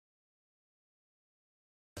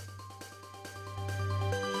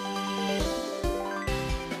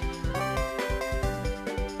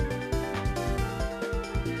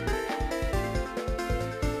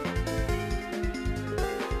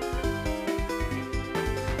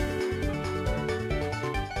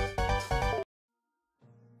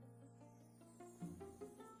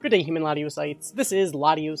Good day, human Latiosites. This is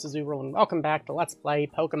LatiosAzurill, and welcome back to Let's Play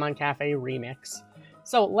Pokemon Cafe Remix.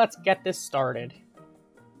 So, let's get this started.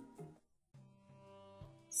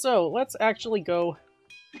 So, let's actually go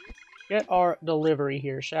get our delivery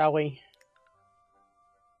here, shall we?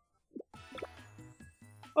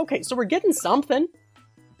 Okay, so we're getting something.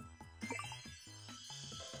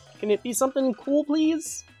 Can it be something cool,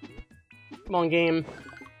 please? Come on, game.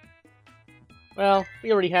 Well,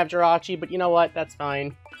 we already have Jirachi, but you know what? That's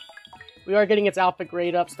fine. We are getting its outfit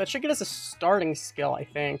grade up, so that should get us a starting skill, I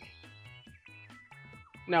think.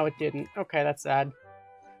 No, it didn't. Okay, that's sad.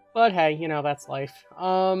 But hey, you know, that's life.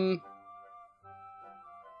 Well,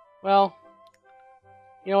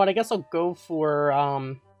 you know what? I guess I'll go for,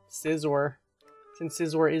 Scizor, since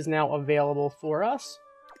Scizor is now available for us.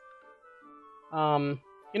 You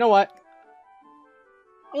know what?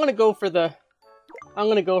 I'm gonna go for the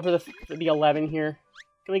 11 here.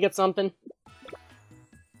 Can we get something?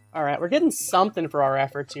 Alright, we're getting something for our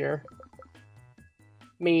efforts here.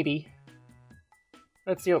 Maybe.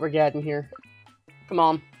 Let's see what we're getting here. Come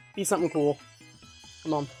on, be something cool.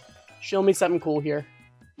 Come on. Show me something cool here.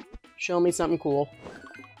 Show me something cool.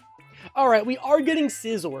 Alright, we are getting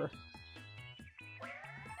Scizor.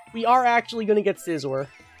 We are actually going to get Scizor.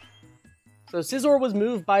 So Scizor was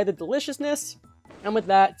moved by the deliciousness, and with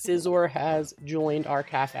that, Scizor has joined our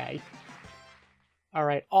cafe.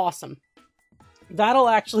 Alright, awesome. That'll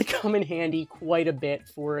actually come in handy quite a bit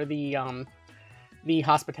for the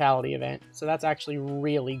hospitality event. So that's actually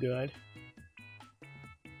really good.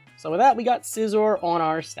 So with that, we got Scizor on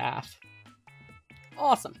our staff.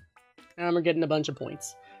 Awesome. And we're getting a bunch of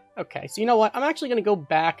points. Okay, so you know what? I'm actually going to go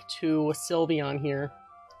back to Sylveon here.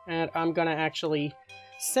 And I'm going to actually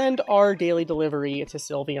send our daily delivery to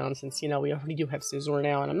Sylveon since, you know, we already do have Scizor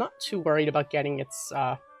now. And I'm not too worried about getting its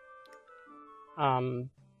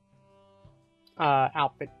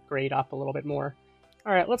outfit grade up a little bit more.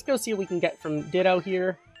 Alright, let's go see what we can get from Ditto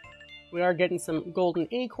here. We are getting some golden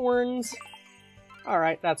acorns.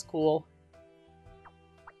 Alright, that's cool.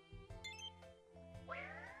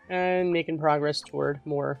 And making progress toward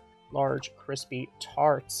more large, crispy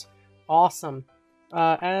tarts. Awesome.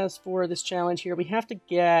 As for this challenge here, we have to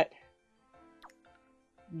get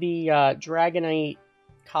the Dragonite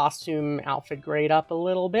costume outfit grade up a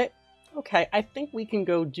little bit. Okay, I think we can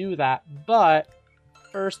go do that, but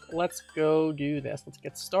first, let's go do this. Let's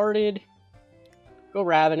get started. Go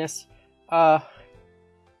Ravenous. Okay,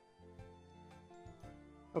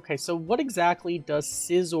 so what exactly does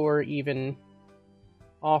Scizor even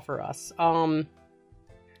offer us? You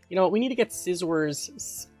know what, we need to get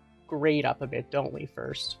Scizor's grade up a bit, don't we,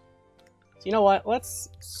 first? So you know what, let's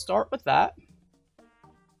start with that.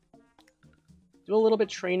 Do a little bit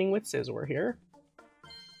training with Scizor here.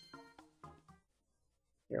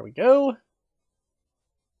 There we go.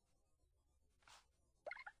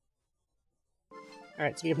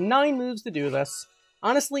 Alright, so we have 9 moves to do this.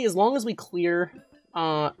 Honestly, as long as we clear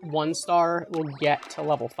 1 star, we'll get to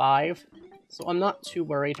level 5. So I'm not too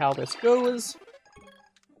worried how this goes.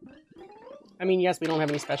 I mean, yes, we don't have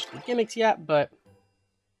any specialty gimmicks yet, but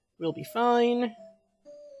we'll be fine.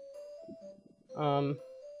 I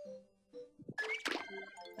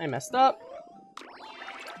messed up.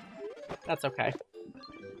 That's okay.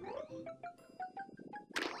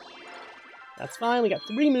 That's fine, we got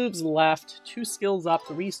 3 moves left, 2 skills up,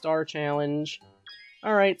 3-star challenge.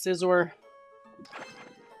 Alright, Scizor.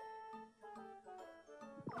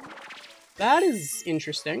 That is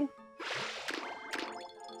interesting.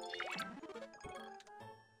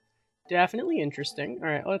 Definitely interesting.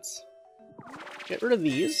 Alright, let's get rid of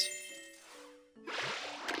these.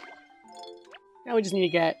 Now we just need to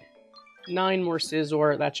get 9 more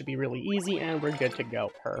Scizor. That should be really easy, and we're good to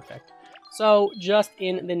go. Perfect. So, just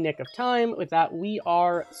in the nick of time, with that, we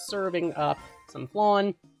are serving up some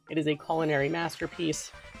flan. It is a culinary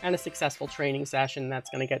masterpiece, and a successful training session that's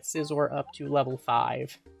going to get Scizor up to level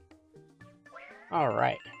 5.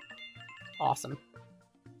 Alright. Awesome.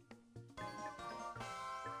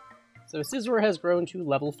 So, Scizor has grown to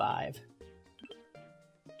level 5.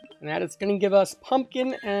 And that is going to give us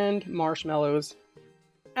pumpkin and marshmallows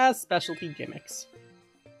as specialty gimmicks.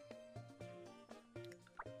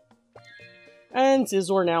 And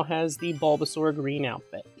Scizor now has the Bulbasaur green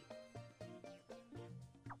outfit.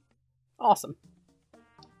 Awesome.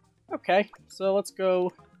 Okay, so let's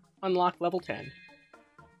go unlock level 10.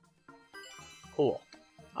 Cool.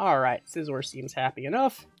 Alright, Scizor seems happy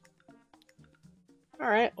enough.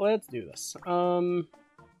 Alright, let's do this. You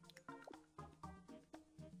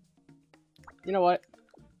know what?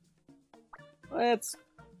 Let's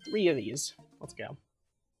 3 of these. Let's go.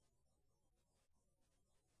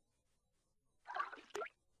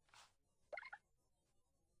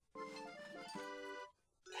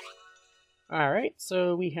 Alright,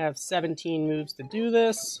 so we have 17 moves to do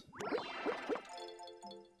this.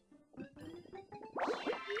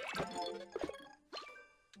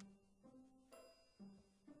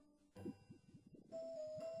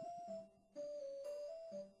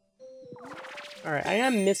 Alright, I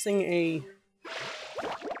am missing a...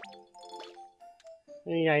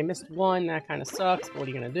 Yeah, I missed one. That kind of sucks, but what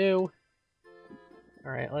are you gonna do?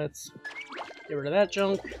 Alright, let's get rid of that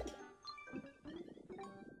junk.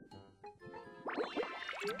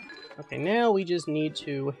 Okay, now we just need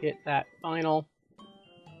to hit that final.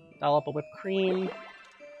 Dollop of whipped cream.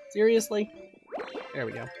 Seriously? There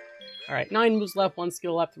we go. Alright, 9 moves left, 1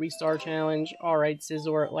 skill left, 3-star challenge. Alright,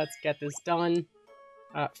 Scizor, let's get this done.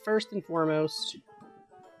 First and foremost...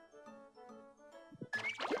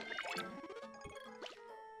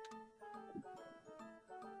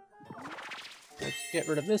 let's get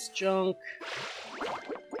rid of this junk.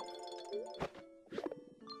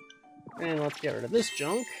 And let's get rid of this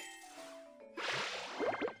junk.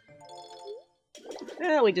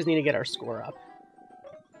 We just need to get our score up.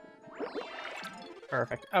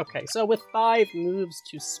 Perfect. Okay, so with 5 moves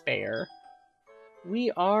to spare,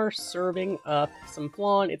 we are serving up some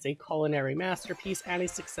flan. It's a culinary masterpiece and a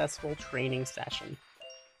successful training session.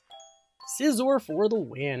 Scizor for the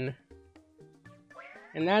win.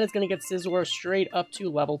 And that is going to get Scizor straight up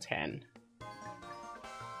to level 10.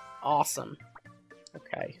 Awesome.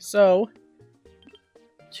 Okay, so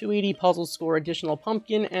 280 puzzle score, additional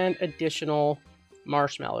pumpkin, and additional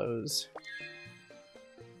marshmallows.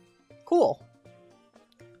 Cool.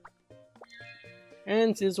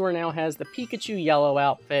 And Scizor now has the Pikachu yellow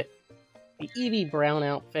outfit, the Eevee brown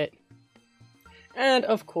outfit, and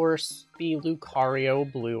of course, the Lucario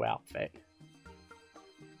blue outfit.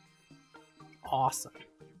 Awesome.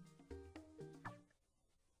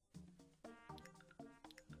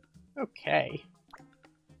 Okay.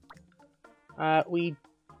 We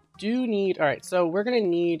do need... Alright, so we're going to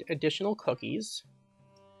need additional cookies.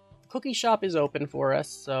 The cookie shop is open for us,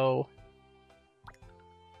 so...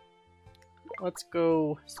 let's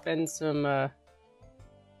go spend some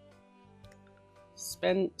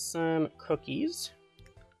cookies.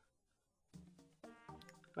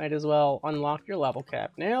 Might as well unlock your level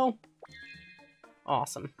cap now.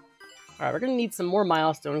 Awesome. Alright, we're gonna need some more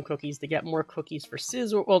milestone cookies to get more cookies for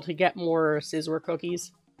Scizor. Well, to get more Scizor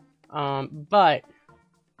cookies. But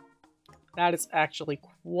that is actually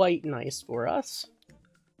quite nice for us.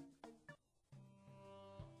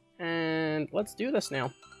 And let's do this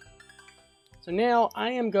now. So now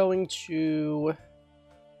I am going to...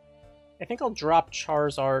 I think I'll drop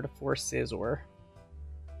Charizard for Scizor.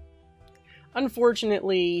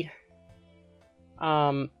 Unfortunately,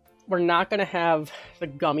 we're not going to have the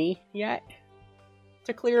gummy yet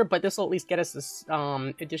to clear, but this will at least get us this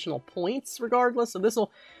additional points regardless. So this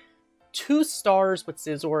will... 2 stars with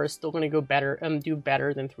Scizor is still going to go better, do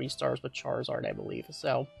better than 3 stars with Charizard, I believe.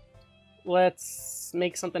 So let's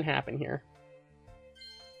make something happen here.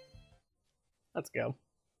 Let's go.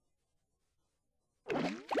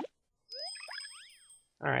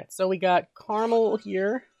 Alright, so we got Caramel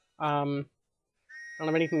here. Don't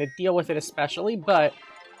have anything to deal with it especially, but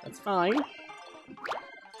that's fine.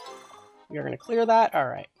 We're going to clear that.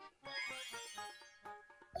 Alright.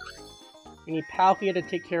 We need Palkia to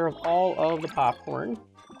take care of all of the popcorn.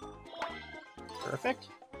 Perfect.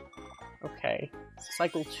 Okay.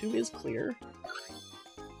 Cycle 2 is clear.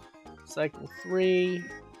 Cycle 3...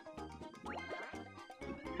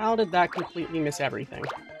 How did that completely miss everything?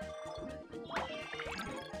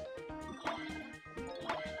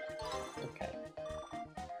 Okay.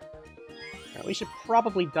 Alright, we should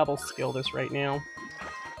probably double skill this right now.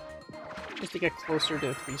 Just to get closer to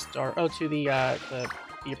the 3-star... Oh, to the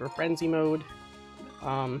Fever Frenzy mode.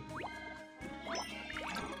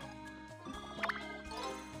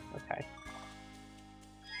 Okay.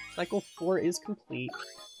 Cycle 4 is complete.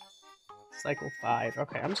 Cycle 5.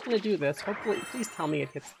 Okay, I'm just gonna do this. Hopefully, please tell me it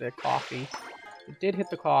hits the coffee. It did hit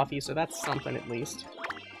the coffee, so that's something at least.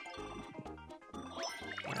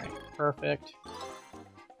 Alright, perfect.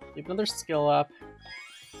 Leave another skill up.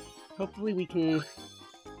 Hopefully we can...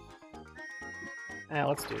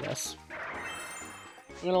 let's do this.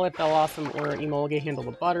 I'm gonna let Bellossom or Emolga handle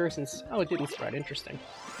the butter since... Oh, it didn't spread. Interesting.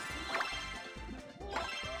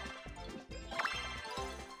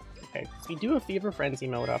 Okay, so we do a Fever Frenzy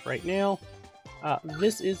mode up right now.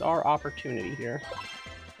 This is our opportunity here.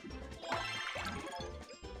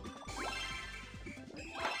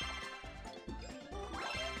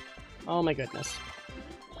 Oh my goodness.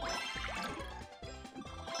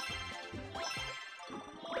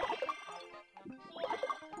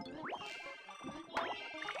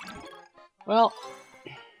 Well,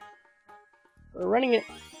 We're running it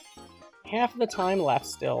half of the time left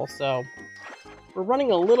still, so we're running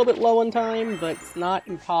a little bit low on time, but it's not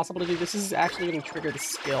impossible to do. This is actually going to trigger the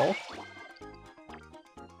skill.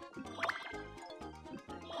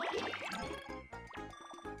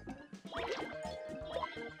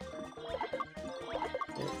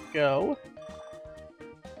 There we go.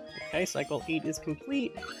 Okay, cycle 8 is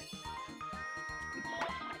complete.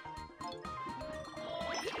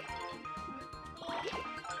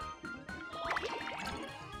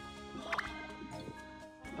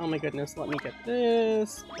 Oh my goodness, let me get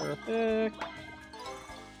this. Perfect.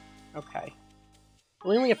 Okay.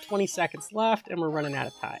 We only have 20 seconds left, and we're running out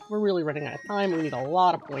of time. We're really running out of time. We need a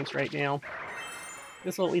lot of points right now.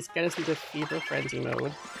 This will at least get us into Fever Frenzy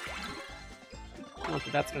mode. I don't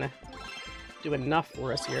think that's gonna do enough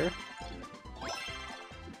for us here.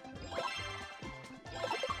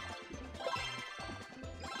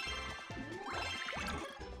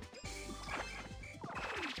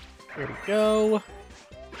 Here we go.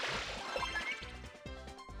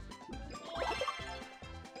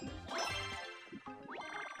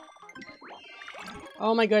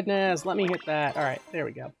 Oh my goodness, let me hit that. Alright, there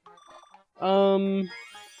we go.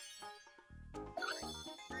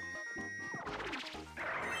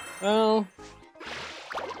 Well,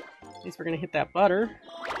 at least we're gonna hit that butter.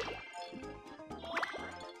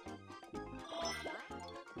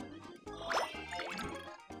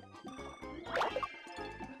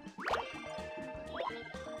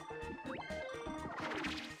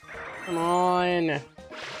 Come on.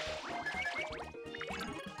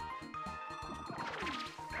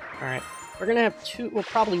 Alright, we're gonna have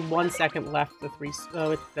probably 1 second left with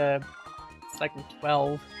the cycle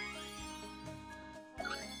 12.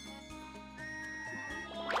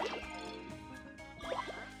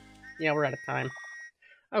 Yeah, we're out of time.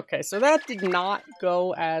 Okay, so that did not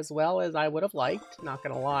go as well as I would have liked, not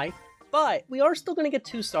gonna lie. But we are still gonna get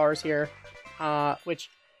 2 stars here,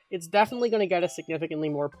 which it's definitely gonna get us significantly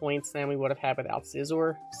more points than we would have had without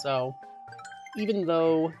Scizor. So, even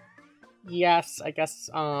though, yes, I guess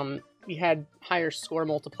we had higher score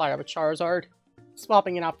multiplier with Charizard,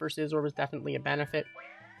 swapping it out for Scizor was definitely a benefit.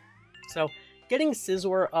 So, getting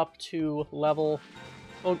Scizor up to level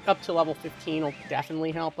 15 will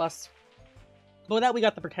definitely help us. But with that, we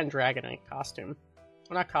got the Pretend Dragonite costume.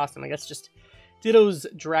 Well, not costume, I guess just Ditto's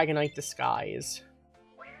Dragonite disguise.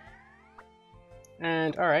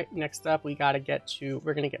 And, alright, next up we're gonna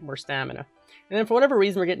get more stamina. And then for whatever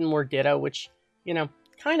reason we're getting more Ditto, which, you know,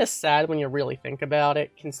 kind of sad when you really think about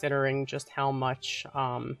it, considering just how much,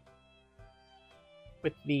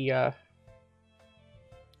 with the,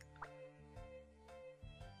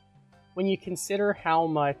 when you consider how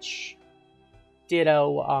much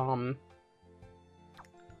Ditto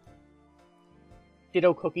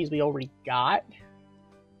cookies we already got,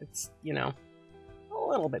 it's, you know, a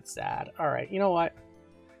little bit sad. Alright, you know what?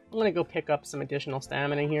 I'm gonna go pick up some additional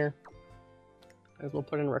stamina here, as we'll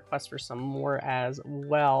put in a request for some more as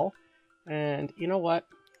well. And you know what?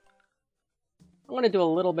 I'm gonna do a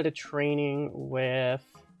little bit of training with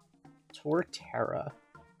Torterra.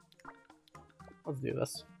 Let's do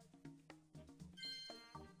this.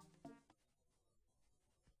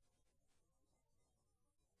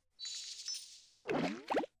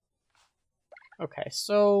 Okay,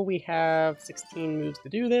 so we have 16 moves to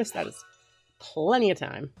do this. That is plenty of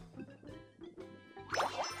time.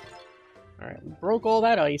 Alright, we broke all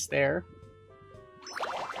that ice there.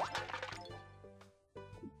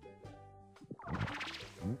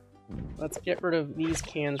 Let's get rid of these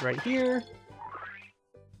cans right here.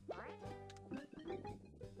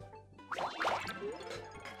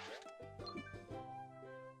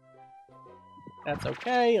 That's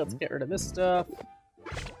okay, let's get rid of this stuff.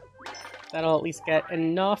 That'll at least get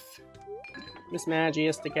enough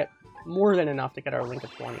Mismagius to get more than enough to get our Link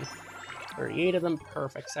of 20. 38 of them,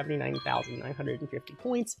 perfect. 79,950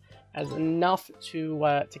 points. As enough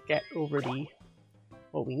to get over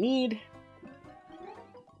what we need.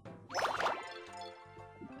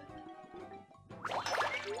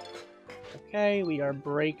 Okay, we are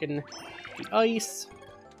breaking the ice.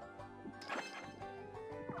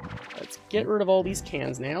 Let's get rid of all these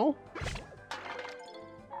cans now.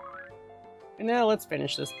 And now let's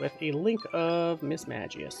finish this with a Link of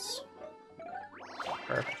Mismagius.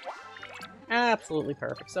 Perfect. Absolutely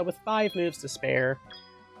perfect. So with 5 moves to spare,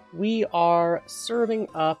 we are serving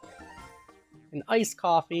up an iced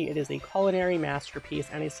coffee. It is a culinary masterpiece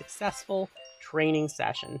and a successful training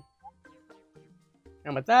session.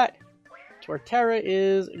 And with that, Torterra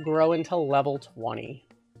is growing to level 20.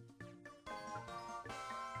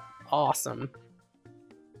 Awesome.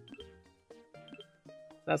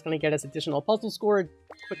 That's going to get us additional puzzle score,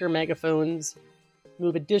 quicker megaphones,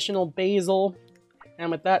 Move additional Basil. And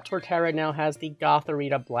with that, Torterra now has the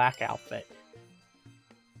Gothorita Black outfit.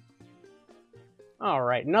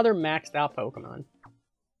 Alright, another maxed out Pokemon.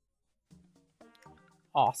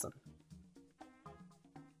 Awesome.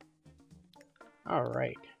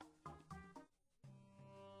 Alright.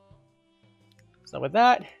 So with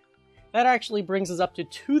that, that actually brings us up to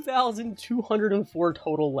 2,204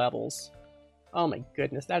 total levels. Oh my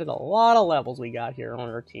goodness, that is a lot of levels we got here on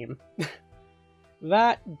our team.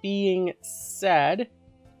 That being said,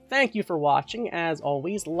 thank you for watching. As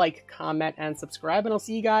always, like, comment, and subscribe, and I'll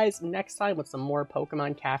see you guys next time with some more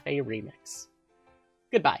Pokemon Cafe Remix.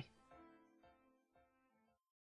 Goodbye.